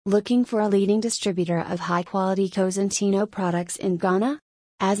Looking for a leading distributor of high-quality Cosentino products in Ghana?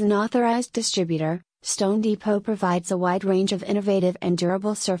 As an authorized distributor, Stone Depot provides a wide range of innovative and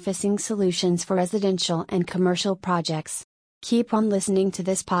durable surfacing solutions for residential and commercial projects. Keep on listening to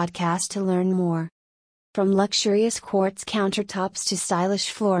this podcast to learn more. From luxurious quartz countertops to stylish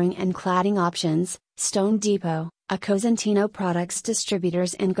flooring and cladding options, Stone Depot, a Cosentino products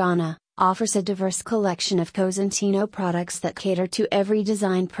distributors in Ghana, offers a diverse collection of Cosentino products that cater to every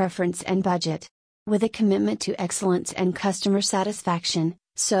design preference and budget. With a commitment to excellence and customer satisfaction,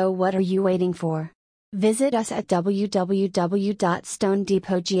 so what are you waiting for? Visit us at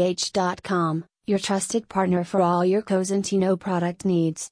www.stonedepotgh.com, your trusted partner for all your Cosentino product needs.